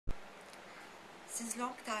Since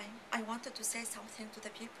long time, I wanted to say something to the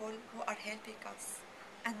people who are helping us,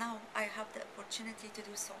 and now I have the opportunity to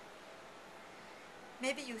do so.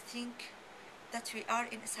 Maybe you think that we are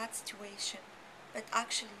in a sad situation, but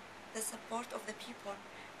actually the support of the people,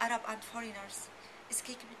 Arab and foreigners, is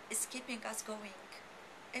keeping us going.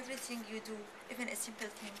 Everything you do, even a simple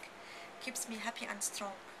thing, keeps me happy and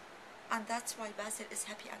strong. And that's why Bassel is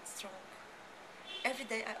happy and strong. Every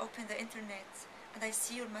day I open the internet and I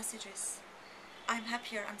see your messages. I'm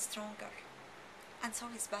happier and stronger. And so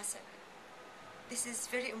is Bassel. This is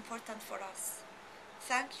very important for us.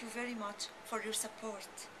 Thank you very much for your support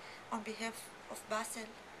on behalf of Bassel,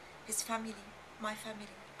 his family, my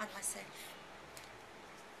family, and myself.